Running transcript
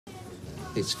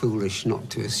It's foolish not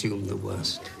to assume the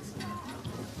worst.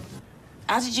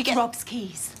 How did you get Rob's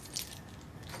keys?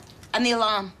 And the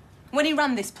alarm? When he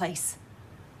ran this place?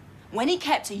 When he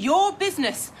kept your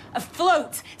business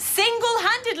afloat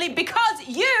single-handedly because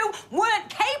you weren't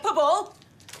capable?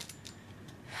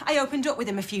 I opened up with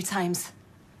him a few times.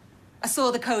 I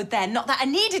saw the code then, not that I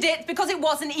needed it because it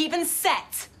wasn't even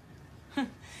set.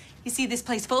 You see, this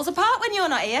place falls apart when you're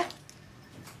not here.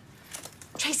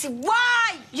 Tracy,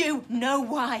 why? You know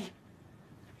why.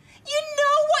 You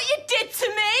know what you did to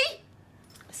me!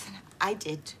 Listen, I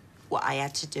did what I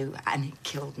had to do, and it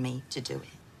killed me to do it.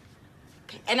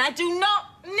 Okay? And I do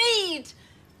not need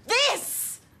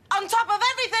this on top of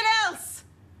everything else!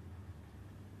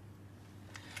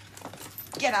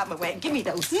 Get out of my way and give me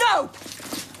those. No!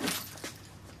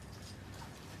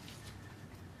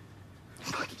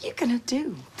 What are you gonna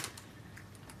do?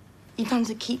 You going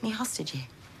to keep me hostage here?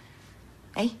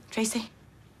 Hey, Tracy?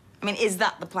 I mean, is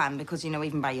that the plan? Because, you know,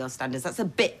 even by your standards, that's a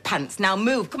bit pants. Now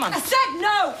move, come on. I said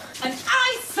no! And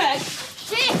I said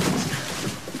shit!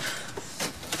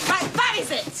 Right, that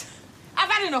is it! I've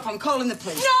had enough, I'm calling the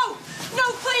police. No! No,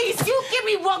 please! You give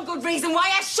me one good reason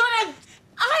why I shouldn't!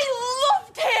 I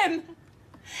loved him!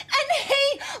 And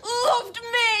he loved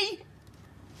me!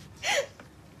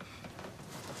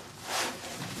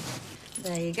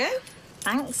 There you go.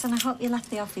 Thanks, and I hope you left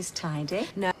the office tidy.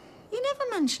 No. You never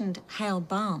mentioned Hale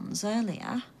Barnes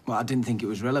earlier. Well, I didn't think it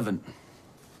was relevant.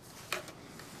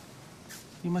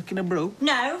 You making a brew?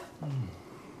 No.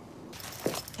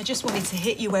 I just wanted to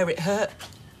hit you where it hurt.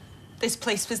 This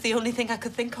place was the only thing I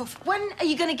could think of. When are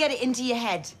you gonna get it into your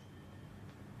head?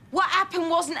 What happened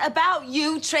wasn't about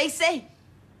you, Tracy.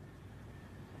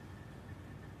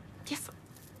 Yes.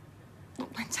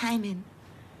 Look, my timing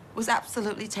was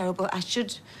absolutely terrible. I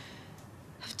should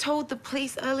have told the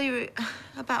police earlier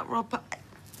about Rob, but...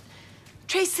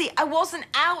 Tracy, I wasn't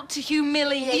out to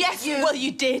humiliate Yes, you. well,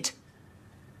 you did.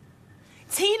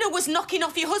 Tina was knocking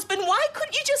off your husband. Why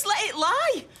couldn't you just let it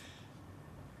lie?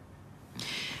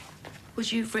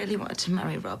 Would you have really wanted to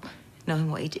marry Rob,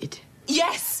 knowing what he did?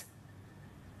 Yes.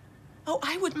 Oh,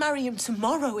 I would marry him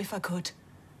tomorrow if I could.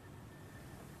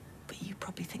 But you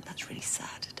probably think that's really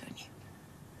sad, don't you?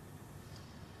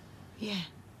 Yeah.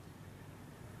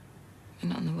 But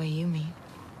not in the way you mean.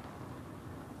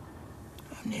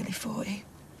 I'm nearly 40.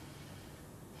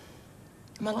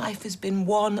 My life has been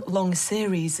one long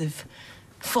series of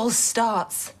false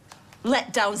starts,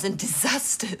 letdowns and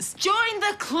disasters. Join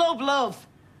the club, love!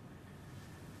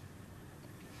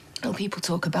 Oh, people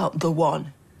talk about the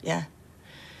one, yeah?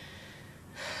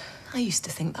 I used to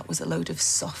think that was a load of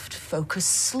soft, focused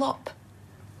slop.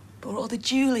 Bought all the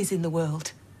Julies in the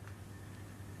world.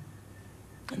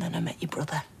 And then I met your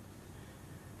brother.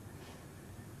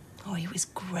 Oh, he was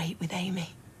great with Amy.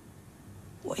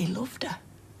 What, he loved her.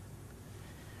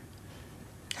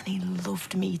 And he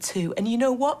loved me too. And you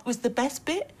know what was the best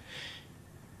bit?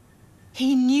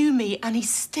 He knew me and he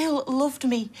still loved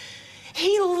me.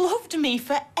 He loved me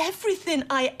for everything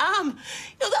I am. You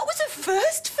know, that was a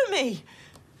first for me.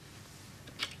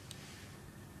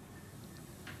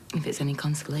 If it's any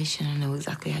consolation, I know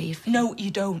exactly how you feel. No, you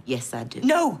don't. Yes, I do.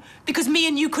 No, because me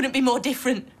and you couldn't be more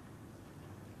different.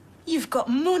 You've got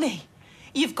money.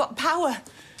 You've got power.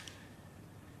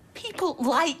 People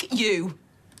like you.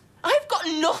 I've got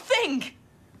nothing.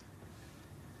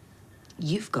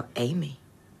 You've got Amy.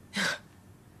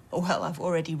 Oh, well, I've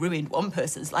already ruined one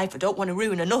person's life. I don't want to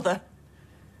ruin another.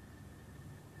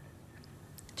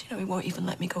 Do you know he won't even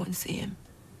let me go and see him?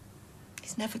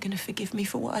 He's never going to forgive me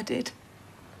for what I did.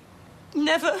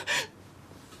 Never.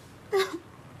 Well,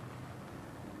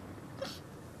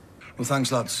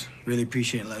 thanks, lads. Really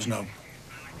appreciate it. Let us know.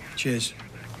 Cheers.